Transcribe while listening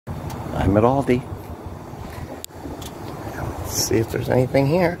I'm at Aldi. Let's see if there's anything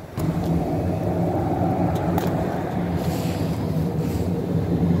here.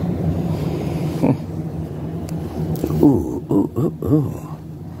 Ooh, ooh, ooh, ooh.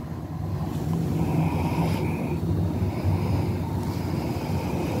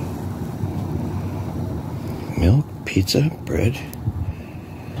 Milk, pizza, bread.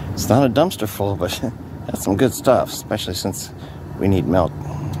 It's not a dumpster full, but that's some good stuff, especially since we need milk.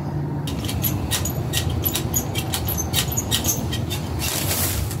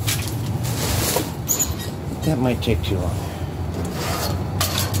 That might take too long.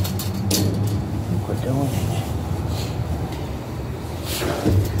 We're going in.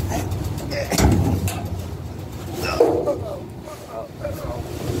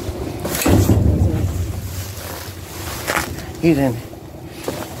 Get in.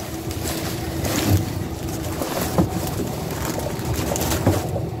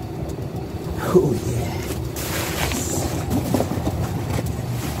 Oh yeah.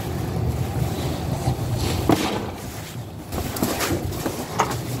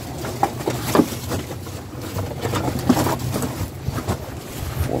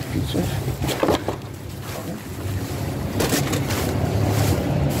 Four pizzas.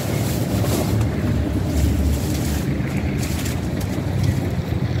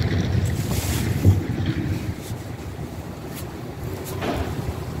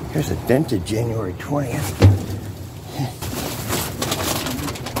 Here's a dented January 20th.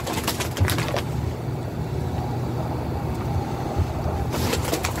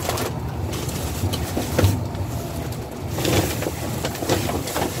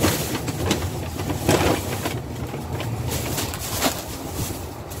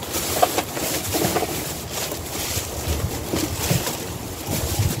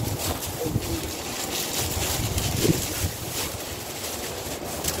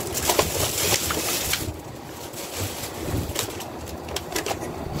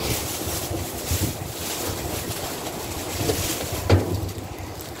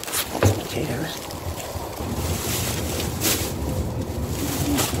 Potatoes.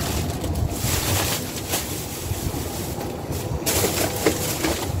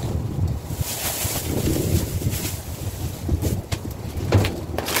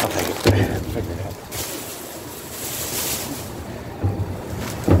 I'll take it. Figure it out.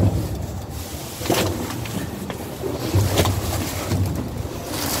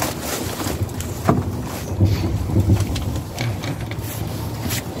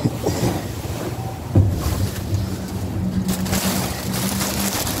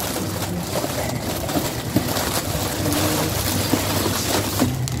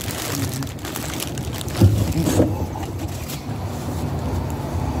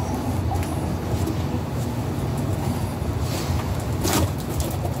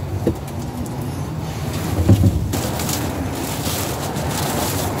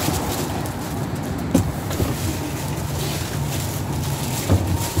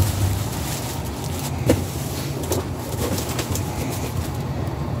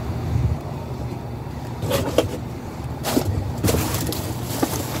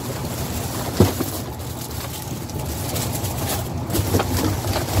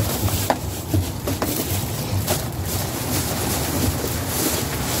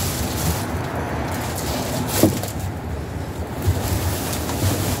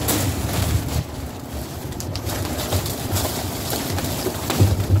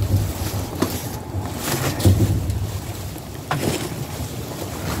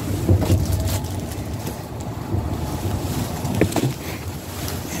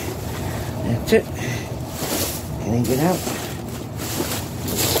 That's it. And then get out.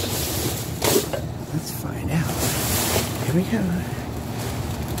 Let's find out. Here we go.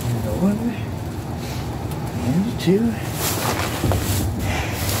 And the one, and the two.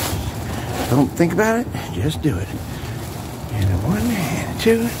 Don't think about it, just do it. And a one, and a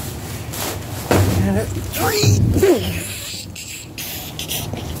two, and a three.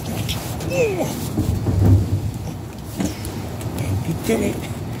 You did it.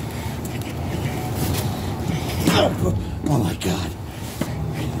 Oh my God.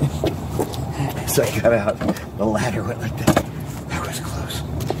 So I got out, the ladder went like that. That was close.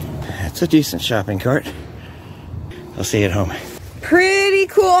 That's a decent shopping cart. I'll see you at home. Pretty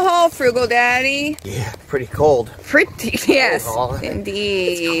cool haul, Frugal Daddy. Yeah, pretty cold. Pretty, yes,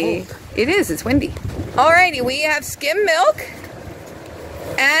 indeed. It is, it's windy. Alrighty, we have skim milk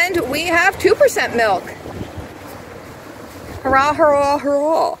and we have 2% milk. Hurrah, hurrah,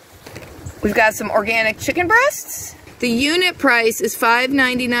 hurrah. We've got some organic chicken breasts. The unit price is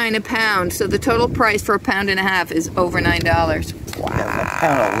 $5.99 a pound, so the total price for a pound and a half is over $9. Wow.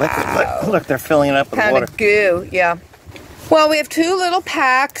 Kind of liquid. Look, they're filling it up with Kind water. of goo, yeah. Well, we have 2 little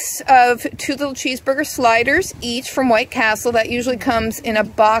packs of 2 little cheeseburger sliders, each from White Castle. That usually comes in a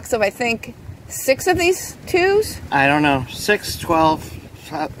box of, I think, 6 of these 2s. I don't know, 6, 12,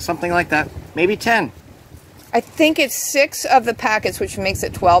 something like that. Maybe 10. I think it's 6 of the packets, which makes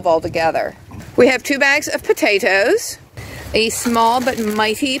it 12 altogether. We have 2 bags of potatoes, a small but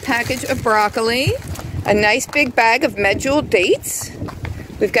mighty package of broccoli, a nice big bag of medjool dates.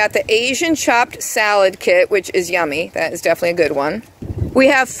 We've got the Asian chopped salad kit, which is yummy. That is definitely a good one. We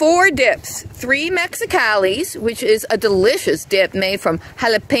have 4 dips, 3 Mexicalis, which is a delicious dip made from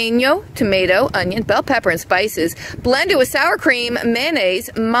jalapeno, tomato, onion, bell pepper, and spices, blended with sour cream, mayonnaise,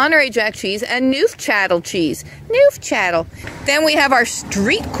 Monterey Jack cheese, and Neufchâtel cheese. Neufchâtel. Then we have our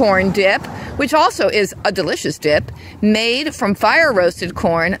street corn dip, which also is a delicious dip, made from fire-roasted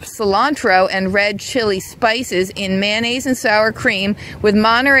corn, cilantro, and red chili spices in mayonnaise and sour cream with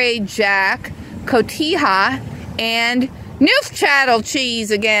Monterey Jack, cotija, and Neufchâtel cheese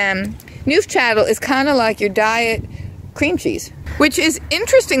again. Neufchâtel is kind of like your diet cream cheese, which is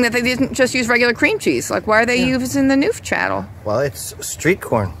interesting that they didn't just use regular cream cheese. Like, why are they using the Neufchâtel? Well, it's street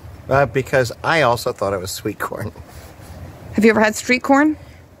corn, because I also thought it was sweet corn. Have you ever had street corn?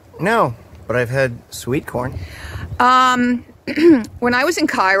 No, but I've had sweet corn. When I was in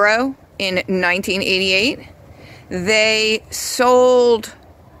Cairo in 1988, they sold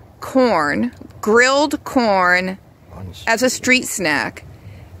corn, grilled corn, as a street snack,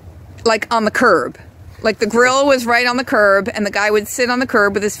 like on the curb. Like the grill was right on the curb, and the guy would sit on the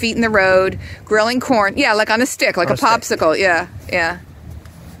curb with his feet in the road, grilling corn. Yeah, like on a stick, like a popsicle. Yeah, yeah.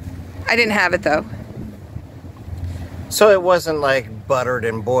 I didn't have it though. So it wasn't like buttered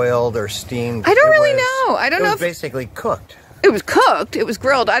and boiled or steamed. I don't really know. I don't know. It was basically cooked. It was cooked. It was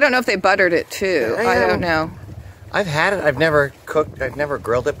grilled. I don't know if they buttered it too. I don't know. I've had it. I've never cooked. I've never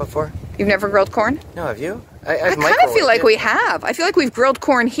grilled it before. You've never grilled corn? No, have you? I kind of feel like we have. I feel like we've grilled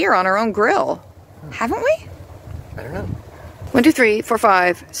corn here on our own grill. Haven't we? I don't know. 1, 2, 3, 4,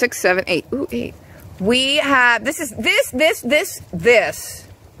 5, 6, 7, 8. Ooh, 8. We have, this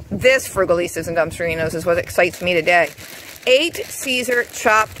Frugalistas and Dumpsterinos is what excites me today. 8 Caesar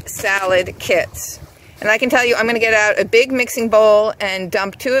chopped salad kits. And I can tell you, I'm going to get out a big mixing bowl and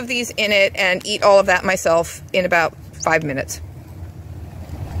dump 2 of these in it and eat all of that myself in about 5 minutes.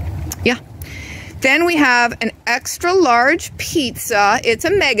 Yeah. Then we have an extra large pizza. It's a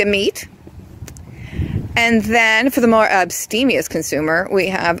mega meat. And then for the more abstemious consumer, we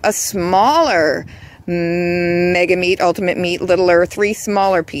have a smaller mega meat, ultimate meat, littler, 3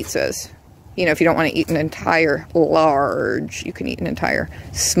 smaller pizzas. You know, if you don't want to eat an entire large, you can eat an entire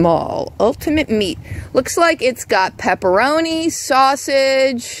small ultimate meat. Looks like it's got pepperoni,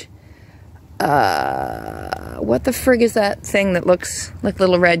 sausage. What the frig is that thing that looks like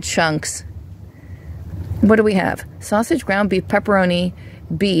little red chunks? What do we have? Sausage, ground beef, pepperoni,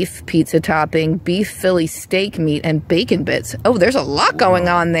 beef, pizza topping, beef Philly steak meat, and bacon bits. Oh, there's a lot going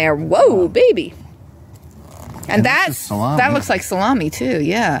on there. Whoa, baby. And that looks like salami too.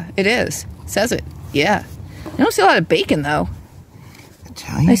 Yeah, it is. It says it. Yeah. I don't see a lot of bacon though.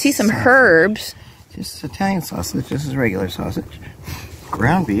 Italian I see some sausage. Herbs. Just Italian sausage. This is regular sausage.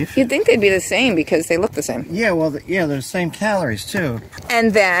 Ground beef. You'd think they'd be the same because they look the same. Yeah, well, yeah, they're the same calories too.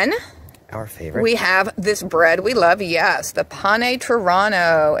 And then our favorite. We have this bread we love, yes, the Pane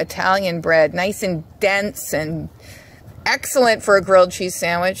Tirano Italian bread, nice and dense and excellent for a grilled cheese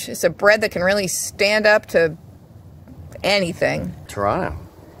sandwich. It's a bread that can really stand up to anything. Toronto.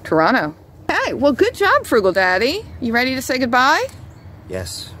 Hey, well, good job, Frugal Daddy. You ready to say goodbye?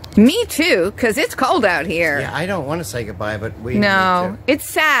 Yes. Me too, because it's cold out here. Yeah, I don't want to say goodbye, but we need No, to. it's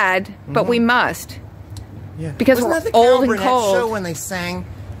sad, but we must. Yeah. Because Wasn't we're that the old Carol and Burnett cold. show when they sang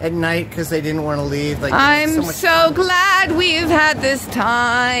at night because they didn't want to leave? Like, I'm so so glad we've had this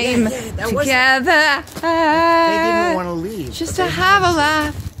time together. They didn't want to leave. Just to have a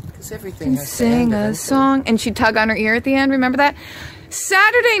laugh Because everything and has to sing end a eventually. song. And she'd tug on her ear at the end. Remember that?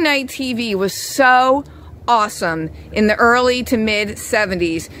 Saturday night TV was so awesome in the early to mid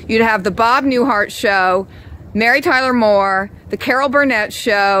 70s. You'd have the Bob Newhart show, Mary Tyler Moore, the Carol Burnett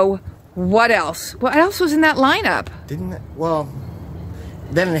show. What else? What else was in that lineup? Didn't it? Well,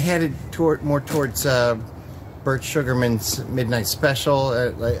 then it headed more towards Bert Sugarman's Midnight Special.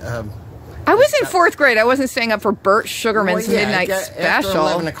 I was in 4th grade. I wasn't staying up for Bert Sugarman's Midnight After Special.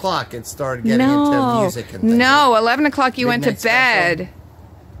 11 o'clock, it started getting into music and things. No, 11 o'clock you went to Midnight bed. Special.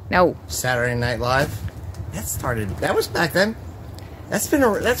 No. Saturday Night Live. That was back then. That's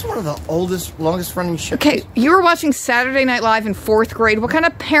one of the longest running shows. Okay, you were watching Saturday Night Live in 4th grade. What kind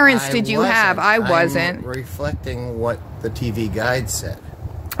of parents did you have? I wasn't. I'm reflecting what the TV guide said.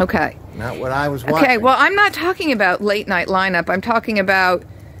 Okay. Not what I was watching. Okay, well, I'm not talking about late night lineup. I'm talking about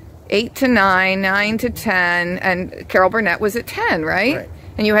 8 to 9, 9 to 10, and Carol Burnett was at 10, right? Right.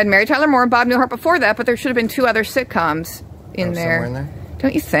 And you had Mary Tyler Moore and Bob Newhart before that, but there should have been 2 other sitcoms in there. Somewhere in there?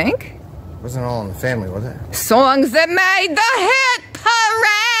 Don't you think? It wasn't All in the Family, was it? Songs that made the hit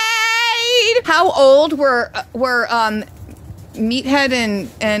parade! How old were Meathead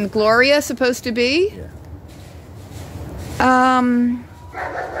and Gloria supposed to be? Yeah.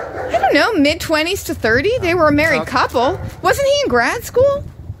 I don't know, mid-20s to 30? They were a married couple. Wasn't he in grad school?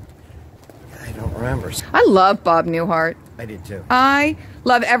 I don't remember. I love Bob Newhart. I did too. I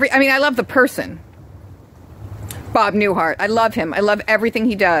love I love the person. Bob Newhart. I love him. I love everything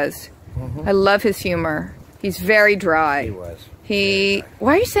he does. I love his humor. He's very dry. He was.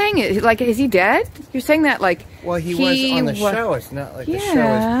 Why are you saying it? Like, is he dead? You're saying that like... Well, he was on the show. It's not like the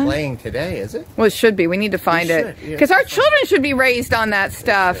show is playing today, is it? Well, it should be. We need to find it. Because our children should be raised on that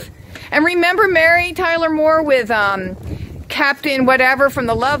stuff. And remember Mary Tyler Moore with Captain whatever from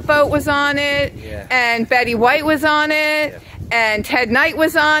the Love Boat was on it. Yeah. And Betty White was on it. Yeah. And Ted Knight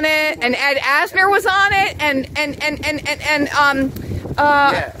was on it. And Ed Asner was on it.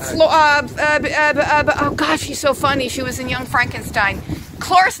 Oh gosh, she's so funny. She was in Young Frankenstein.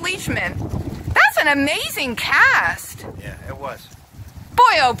 Cloris Leachman. That's an amazing cast. Yeah, it was.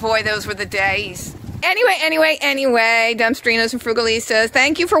 Boy, oh boy, those were the days. Anyway, Dumpstrinos and Frugalistas,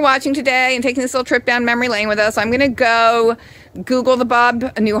 thank you for watching today and taking this little trip down memory lane with us. I'm going to go Google the Bob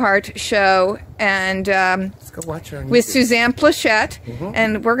Newhart show and let's go watch it on YouTube. With Suzanne Plachette,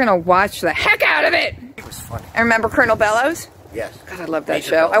 and we're going to watch the heck out of it. It was funny. And remember Colonel Bellows? Yes. God, I love that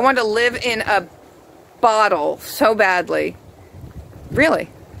show. I wanted to live in a bottle so badly. Really.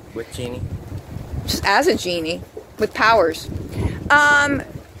 With Genie? Just as a genie with powers.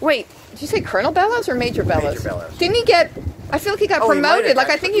 Wait, did you say Colonel Bellows or Major Bellows? Major Bellows. Didn't he get... I feel like he got promoted. Like,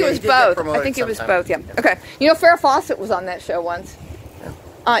 I think he was both. I think he was both, yeah. Okay. You know, Farrah Fawcett was on that show once.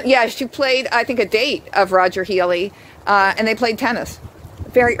 Yeah, she played, I think, a date of Roger Healy, and they played tennis.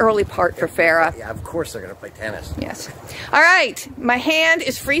 Very early part for Farrah. Yeah, of course they're going to play tennis. Yes. All right. My hand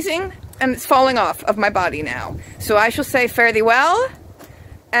is freezing, and it's falling off of my body now. So I shall say fare thee well,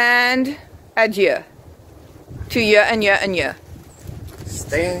 and adieu. To you and you and you.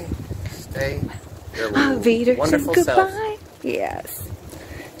 Stay. Auf Wiedersehen, Wonderful goodbye. self. Yes.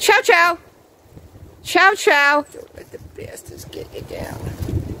 Ciao, ciao. Ciao, ciao. Don't let the bastards get you down.